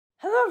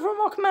everyone,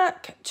 welcome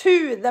back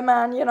to the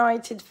Man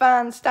United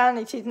fan stand.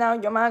 It is now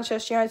your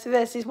Manchester United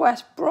versus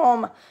West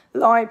Brom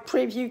live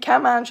preview.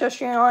 Can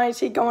Manchester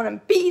United go on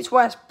and beat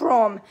West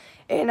Brom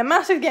in a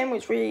massive game,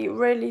 which we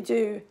really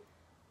do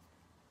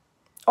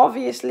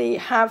obviously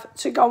have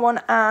to go on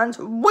and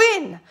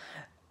win?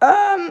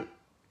 I'm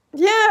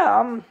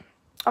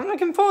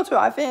looking forward to it.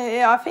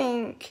 I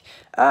think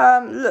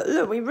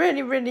look, we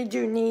really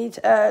do need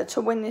to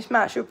win this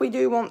match if we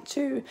do want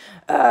to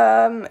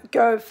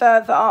go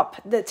further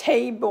up the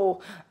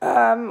table,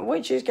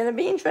 which is going to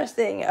be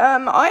interesting.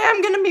 I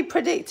am going to be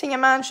predicting a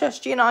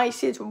Manchester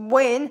United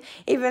win,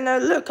 even though,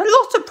 look, a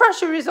lot of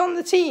pressure is on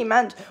the team,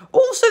 and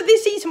also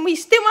this season we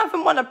still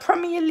haven't won a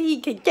Premier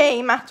League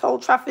game at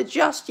Old Trafford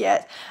just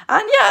yet,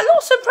 and yeah,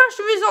 lots of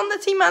pressure is on the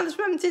team at this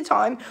moment in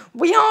time.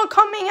 We are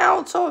coming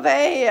out of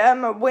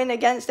a win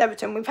against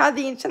Everton. We've had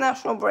the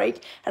international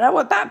break, and now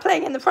we're back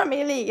playing in the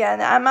Premier League,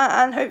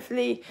 and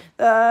hopefully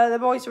the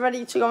boys are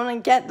ready to go on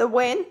and get the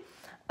win.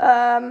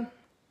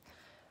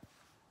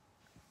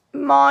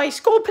 My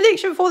score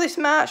prediction for this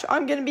match,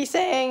 I'm going to be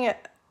saying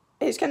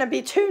it's going to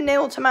be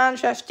 2-0 to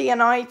Manchester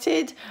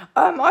United.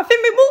 I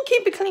think we will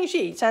keep a clean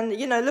sheet, and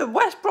you know, the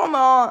West Brom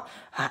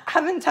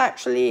haven't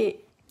actually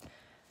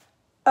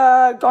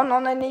gone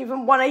on and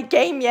even won a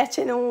game yet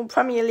in all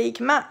Premier League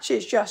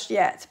matches just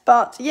yet.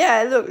 But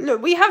yeah, look,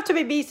 we have to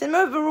be beaten.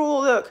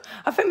 Overall, look,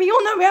 I think we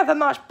all know we have a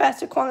much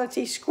better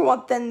quality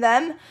squad than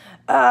them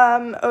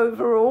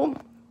overall.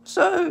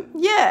 So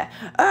yeah,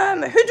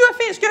 who do I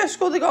think is going to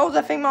score the goals?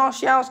 I think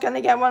Martial's going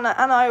to get one,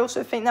 and I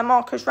also think that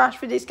Marcus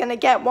Rashford is going to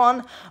get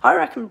one. I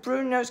reckon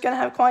Bruno's going to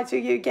have quite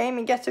a good game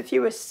and get a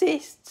few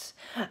assists.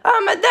 There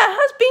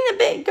has been a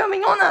bit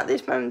going on at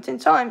this moment in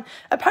time.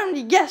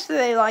 Apparently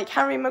yesterday, like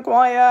Harry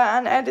Maguire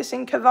and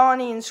Edison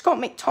Cavani and Scott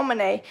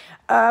McTominay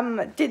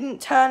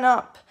didn't turn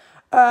up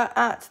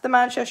at the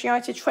Manchester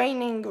United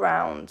training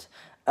ground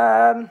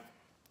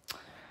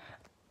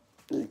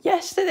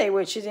yesterday,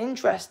 which is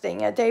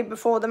interesting, a day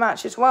before the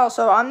match as well.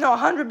 So I'm not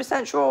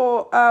 100%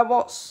 sure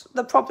what's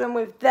the problem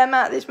with them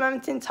at this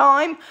moment in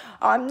time.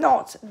 I'm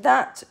not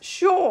that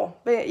sure.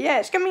 But yeah,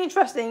 it's going to be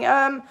interesting.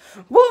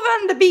 Will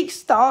Van der Beek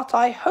start?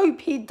 I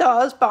hope he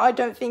does, but I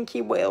don't think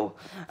he will.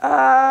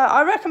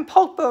 I reckon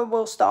Pogba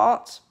will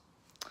start.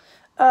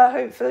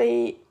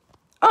 Hopefully.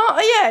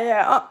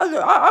 I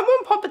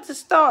want Pogba to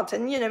start,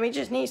 and you know, he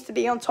just needs to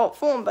be on top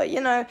form. But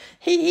you know,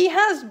 he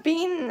has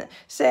been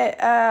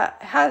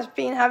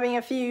having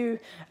a few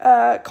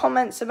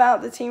comments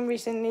about the team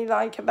recently,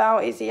 like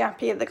about is he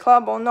happy at the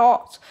club or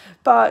not.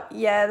 But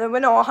yeah, we're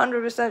not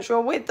 100%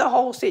 sure with the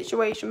whole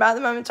situation. But at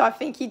the moment, I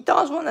think he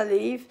does want to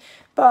leave.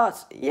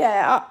 But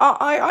yeah,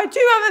 I do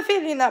have a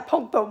feeling that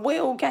Pogba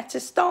will get a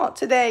start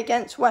today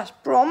against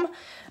West Brom.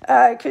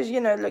 Because,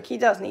 you know, look, he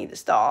does need a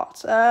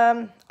start.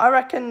 I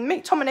reckon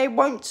McTominay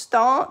won't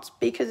start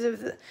because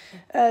of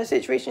the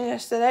situation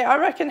yesterday. I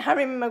reckon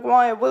Harry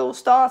Maguire will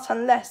start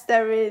unless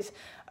there is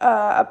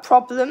a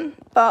problem.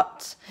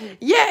 But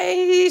yeah,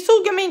 it's all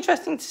going to be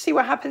interesting to see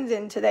what happens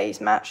in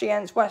today's match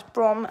against West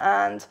Brom.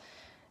 And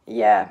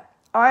yeah,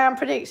 I am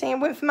predicting a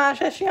win for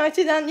Manchester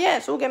United, and yeah,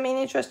 it's all going to be an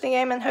interesting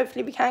game, and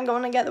hopefully we can go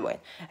on and get the win.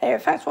 Anyway,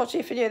 thanks for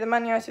watching the video, the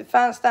Man United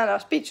fan stand. I'll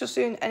speak to you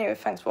soon. Anyway,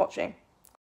 thanks for watching.